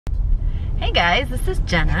Hey guys, this is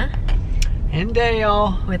Jenna and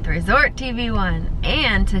Dale with Resort TV1,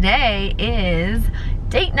 and today is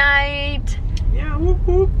date night. Yeah, whoop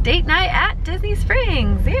whoop. Date night at Disney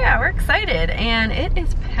Springs. Yeah, we're excited, and it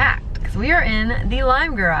is packed because we are in the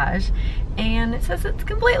Lime Garage, and it says it's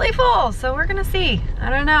completely full. So we're gonna see. I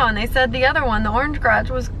don't know. And they said the other one, the Orange Garage,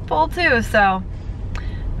 was full too. So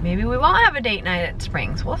maybe we won't have a date night at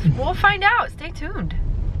Springs. We'll find out. Stay tuned.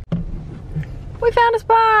 We found a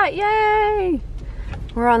spot, yay!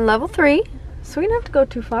 We're on level 3, so we don't have to go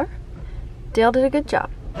too far. Dale did a good job.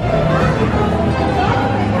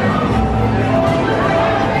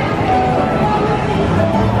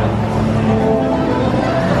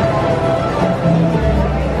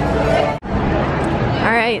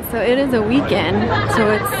 Alright, so it is a weekend, so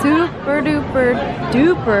it's super duper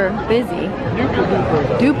duper busy.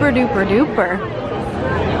 Duper duper duper.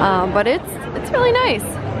 But it's really nice.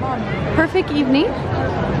 Perfect evening.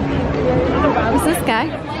 Who's this guy?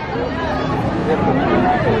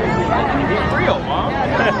 Real, Mom.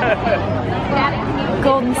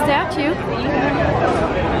 Golden statue.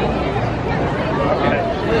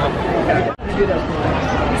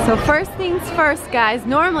 So first things first, guys.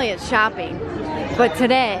 Normally it's shopping, but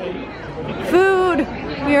today, food.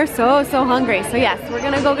 We are so hungry. So yes, we're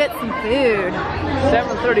gonna go get some food.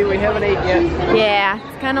 7:30. We haven't ate yet. Yeah,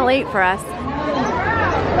 it's kind of late for us.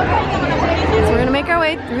 So we're gonna make our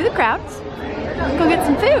way through the crowds, go get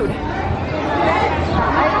some food.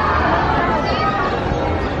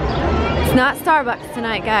 It's not Starbucks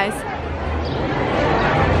tonight, guys.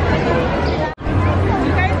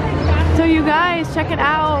 So you guys, check it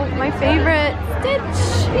out. My favorite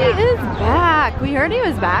Stitch, he is back. We heard he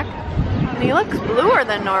was back, and he looks bluer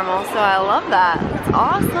than normal, so I love that. It's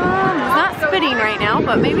awesome. He's not spitting right now,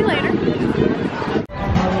 but maybe later.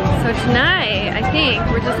 So tonight, I think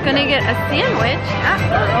we're just gonna get a sandwich at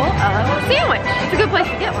Earl of Sandwich. It's a good place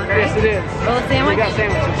to get one, right? Yes, it is. Earl of Sandwich? We got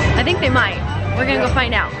sandwiches. I think they might. We're gonna go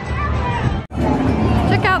find out.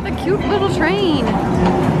 Check out the cute little train.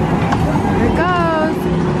 Here it goes.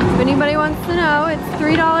 If anybody wants to know, it's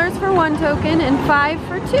 $3 for one token and $5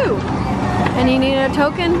 for two. And you need a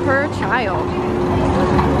token per child.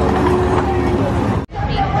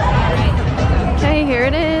 Okay, here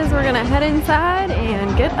it is. We're gonna head inside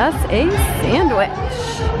and get us a sandwich.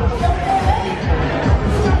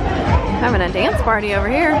 Having a dance party over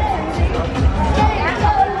here.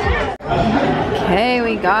 Okay,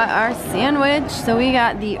 we got our sandwich. So we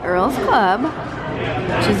got the Earl's Club,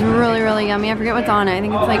 which is really yummy. I forget what's on it. I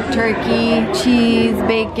think it's like turkey, cheese,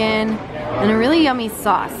 bacon, and a really yummy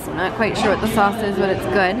sauce. I'm not quite sure what the sauce is, but it's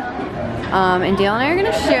good. And Dale and I are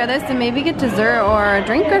gonna share this and maybe get dessert or a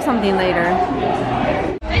drink or something later.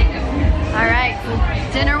 All right, so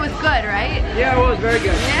dinner was good, right? Yeah, it was very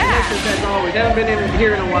good. Yeah. As always. Haven't been in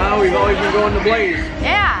here in a while. We've always been going to Blaze.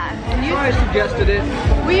 Yeah. And So I suggested it.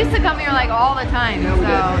 we used to come here like all the time, Yeah, we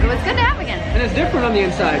so did. it was good to have again. And it's different on the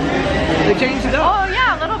inside. They changed it up. Oh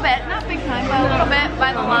yeah, a little bit. Not big time, but a little bit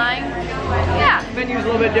by the line. Yeah. The menu's a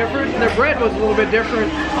little bit different. Their bread was a little bit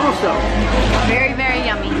different also. Very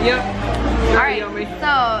yummy. Yep. Very All right, yummy.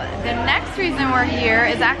 so the next reason we're here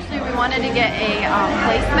is actually we wanted to get a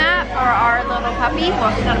placemat for our little puppy.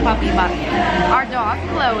 Well, she's not a puppy, but our dog,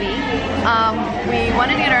 Chloe. We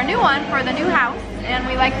wanted to get our new one for the new house, and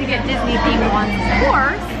we like to get Disney themed ones, of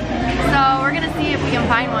course. So we're gonna see if we can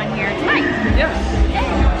find one here tonight.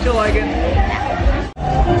 Yes. She'll like it.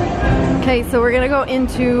 Okay, so we're gonna go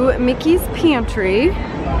into Mickey's Pantry,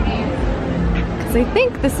 because I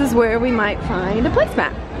think this is where we might find a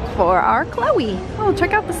placemat for our Chloe. Oh,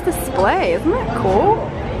 check out this display. Isn't that cool?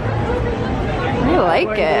 I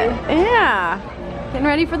like it. Yeah. Getting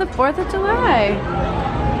ready for the 4th of July.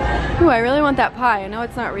 Ooh, I really want that pie. I know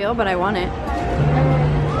it's not real, but I want it.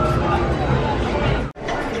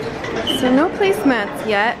 So no placemats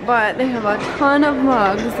yet, but they have a ton of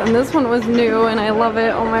mugs, and this one was new and I love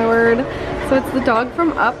it. Oh my word. So it's the dog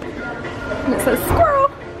from Up, and it says squirrel.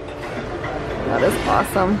 That is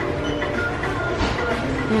awesome.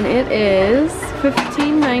 And it is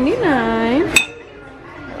 $15.99.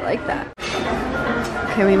 I like that.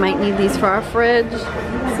 Okay, we might need these for our fridge.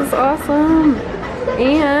 This is awesome.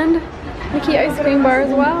 And Mickey ice cream bar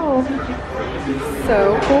as well.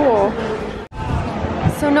 So cool.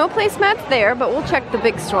 So no placemats there, but we'll check the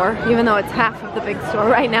big store, even though it's half of the big store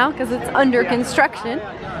right now because it's under construction.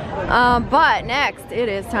 But next, it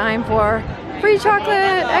is time for free chocolate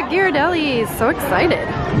at Ghirardelli's. So excited.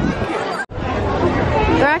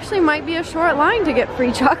 There actually might be a short line to get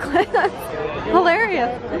free chocolate. That's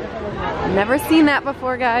hilarious. Never seen that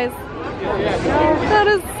before, guys. That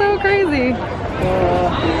is so crazy.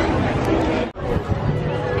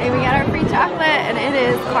 Hey, we got our free chocolate.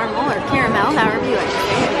 caramel or caramel, however you like to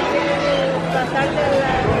say it.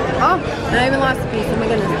 Oh, and I even lost a piece. Oh my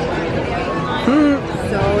goodness.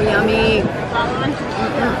 So yummy.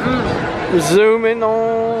 Zooming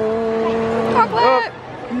on. Chocolate.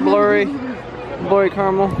 Oh, blurry. Blurry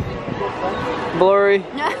caramel. Blurry.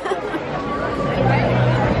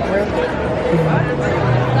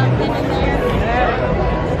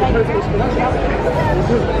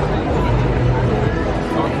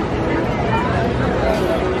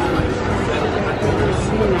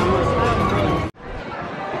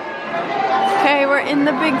 Okay, we're in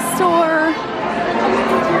the big store.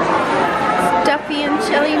 Stuffy and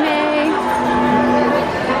Chili May.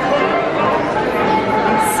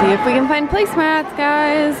 Let's see if we can find placemats,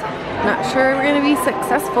 guys. Not sure we're gonna be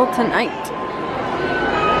successful tonight.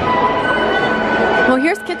 Well,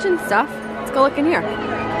 here's kitchen stuff. Let's go look in here.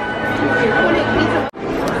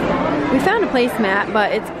 We found a placemat,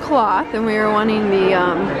 but it's cloth, and we were wanting the,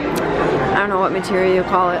 I don't know what material you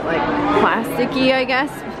call it, like plasticky, I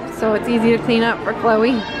guess. So it's easy to clean up for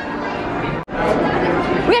Chloe.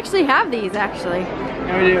 We actually have these, actually.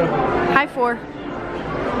 Yeah, we do. High four.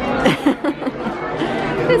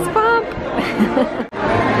 Fist bump.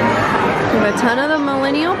 We have a ton of the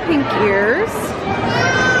millennial pink ears.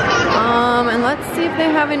 And let's see if they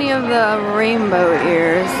have any of the rainbow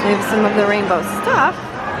ears. They have some of the rainbow stuff.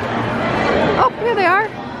 Oh, here they are.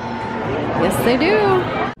 Yes, they do.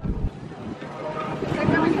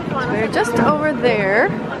 So we're just over there,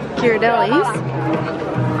 Ghirardelli's.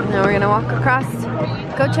 Now we're gonna walk across,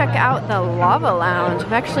 go check out the Lava Lounge.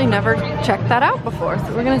 I've actually never checked that out before,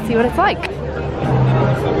 so we're gonna see what it's like.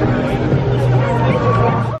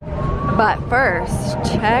 But first,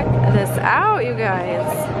 check this out, you guys.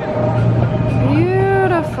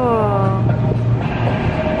 Beautiful.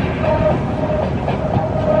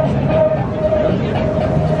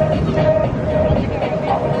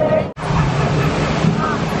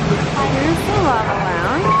 Here's the Lava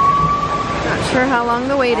Lounge. Not sure how long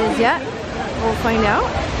the wait is yet. We'll find out.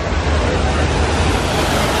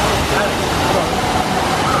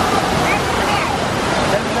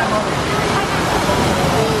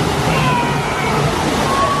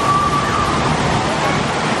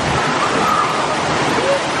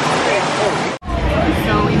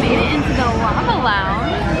 So we made it into the Lava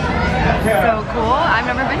Lounge. So cool. I've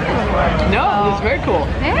never been here before. No, it's very cool.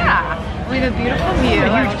 Yeah. We have a beautiful view. A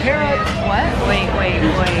huge parrot. What? Wait. Where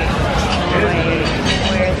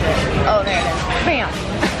is it? Oh, there it is. Bam!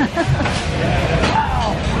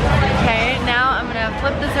 Okay, now I'm gonna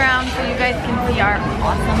flip this around so you guys can see our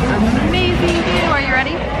awesome, amazing view. Are you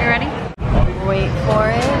ready? Are you ready? Wait for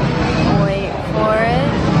it. Wait for it.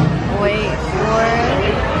 Wait for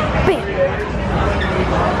it. Bam!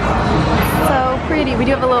 So pretty. We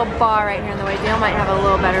do have a little bar right here in the way. Dale might have a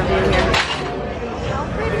little better view here. How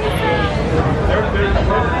pretty is that?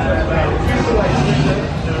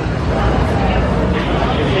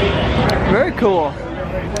 Very cool.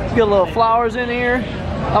 Get a little flowers in here.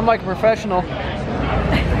 I'm like a professional. Look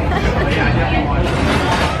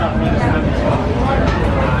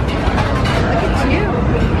at you.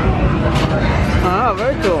 Oh,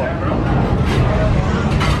 very cool.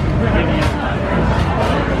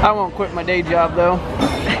 I won't quit my day job though.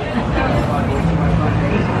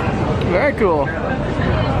 Very cool.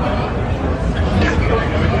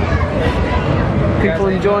 People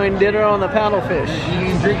enjoying dinner on the paddlefish.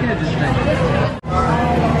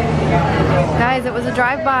 Guys, it was a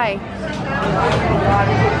drive-by.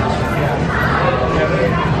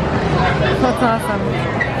 That's awesome.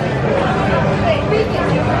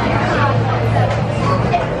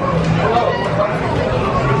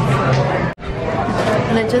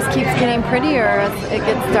 And it just keeps getting prettier as it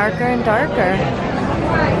gets darker and darker.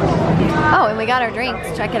 Oh, and we got our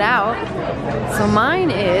drinks. Check it out. So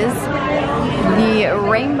mine is the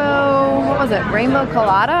rainbow, what was it? Rainbow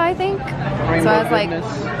colada, I think. Rainbow so it has goodness.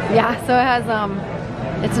 like, yeah, so it has,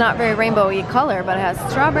 it's not very rainbowy color, but it has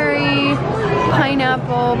strawberry,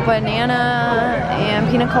 pineapple, banana, and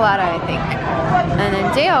pina colada, I think. And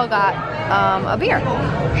then Dale got a beer.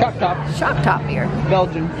 Shock top. Shock top beer.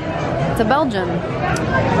 Belgian. It's a Belgian.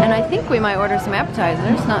 And I think we might order some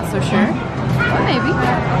appetizers, not so sure. But maybe.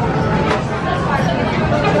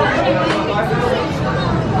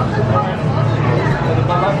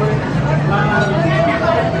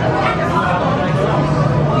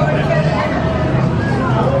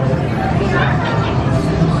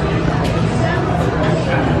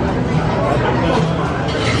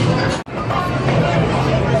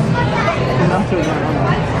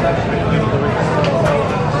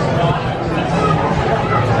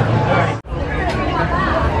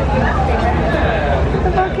 The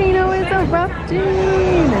volcano is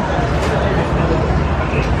erupting.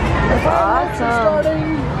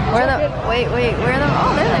 Awesome. Where the, wait, where are the,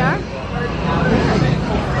 oh, there they are.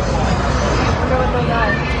 Wonder what those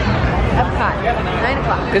are. Epcot, 9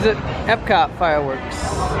 o'clock. Is it Epcot fireworks?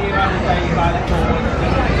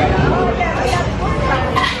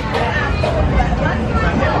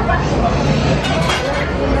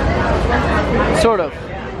 Sort of.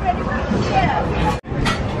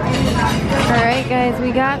 Alright guys,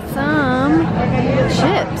 we got some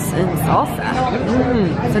chips and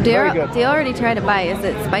salsa. So Dale already tried to buy. Is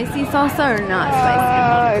it spicy salsa or not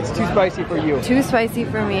spicy? It's too spicy for you. Too spicy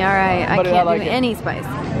for me, alright. I can't do any spice.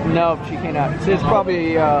 No, she cannot. It's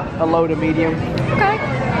probably a low to medium. Okay.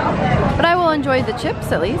 But I will enjoy the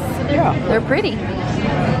chips at least. Yeah. They're pretty.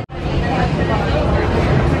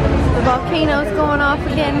 The volcano's going off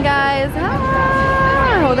again, guys.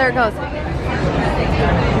 Ah, oh, there it goes.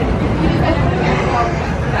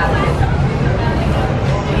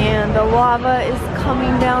 And the lava is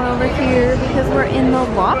coming down over here because we're in the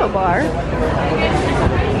lava bar. I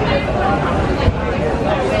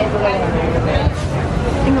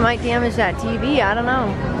think it might damage that TV, I don't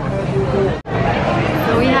know.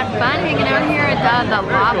 So we had fun hanging out here at the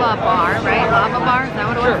lava bar, right? Lava bar, is that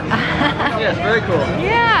what it was? Yes, very cool.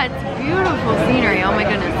 Yeah, it's beautiful scenery. Oh my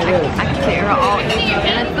goodness, I could stay here all evening.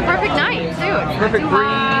 And it's the perfect night too. It's perfect not too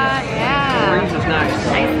hot. breeze. Yeah. The breeze is nice.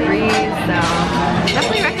 Nice breeze, so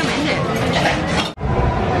definitely recommend it.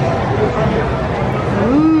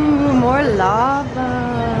 Ooh, more lava.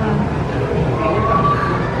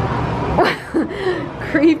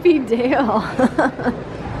 Creepy Dale.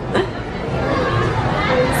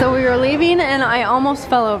 So we were leaving and I almost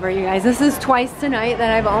fell over, you guys. This is twice tonight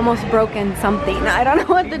that I've almost broken something. I don't know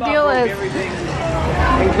what the deal is. Everything,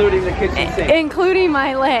 including the kitchen sink. Including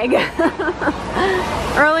my leg.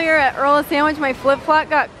 Earlier at Earl of Sandwich, my flip-flop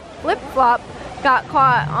got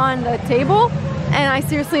caught on the table and I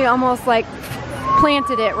seriously almost like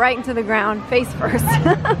planted it right into the ground, face first.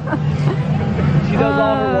 She does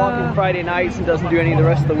all her walking Friday nights and doesn't do any the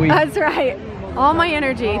rest of the week. That's right. All my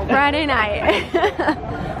energy, Friday night.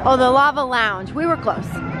 Oh, the lava lounge. We were close.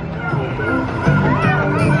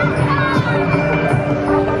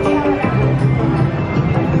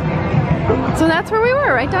 So that's where we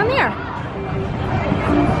were, right down there.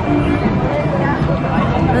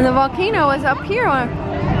 And the volcano was up here.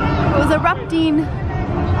 It was erupting.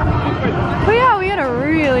 But yeah, we had a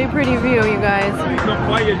really pretty view, you guys.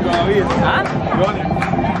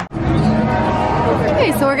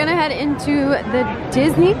 Okay, so we're gonna head into the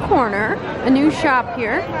Disney Corner, a new shop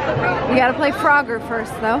here. We gotta play Frogger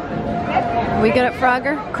first though. We good at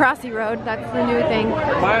Frogger? Crossy Road, that's the new thing.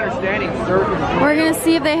 My understanding, sir. We're gonna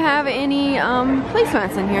see if they have any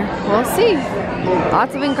placemats in here. We'll see.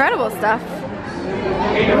 Lots of incredible stuff.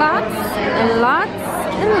 Lots and lots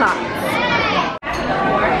and lots.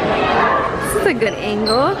 This is a good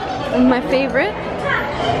angle. And my favorite,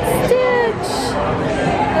 Stitch.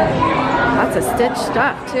 Lots of Stitch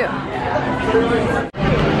stuff too.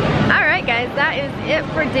 Alright guys, that is it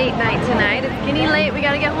for date night tonight. It's getting late, we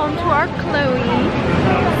gotta get home to our Chloe.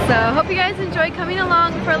 So hope you guys enjoyed coming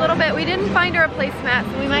along for a little bit. We didn't find her a placemat,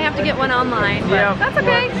 so we might have to get one online, but yeah, that's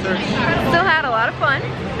okay. Still had a lot of fun.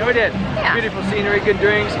 Yeah, we did. Yeah. Beautiful scenery, good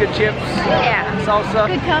drinks, good chips. Yeah. Salsa.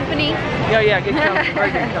 Good company. Yeah, good company,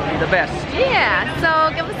 very good company, the best. Yeah, so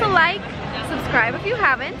give us a like, subscribe if you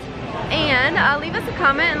haven't, and leave us a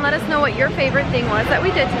comment and let us know what your favorite thing was that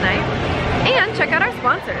we did tonight. And check out our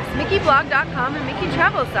sponsors, MickeyBlog.com and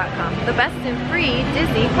MickeyTravels.com, the best in free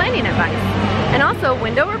Disney planning advice. And also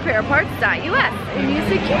WindowRepairParts.us, and use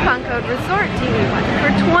the coupon code RESORTTV1 for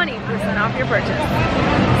 20% off your purchase.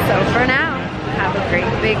 So for now, have a great,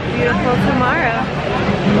 big, beautiful tomorrow.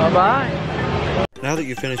 Bye-bye. Now that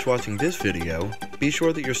you've finished watching this video, be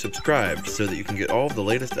sure that you're subscribed so that you can get all of the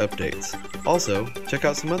latest updates. Also, check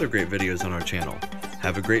out some other great videos on our channel.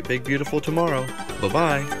 Have a great, big, beautiful tomorrow.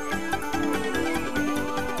 Bye-bye.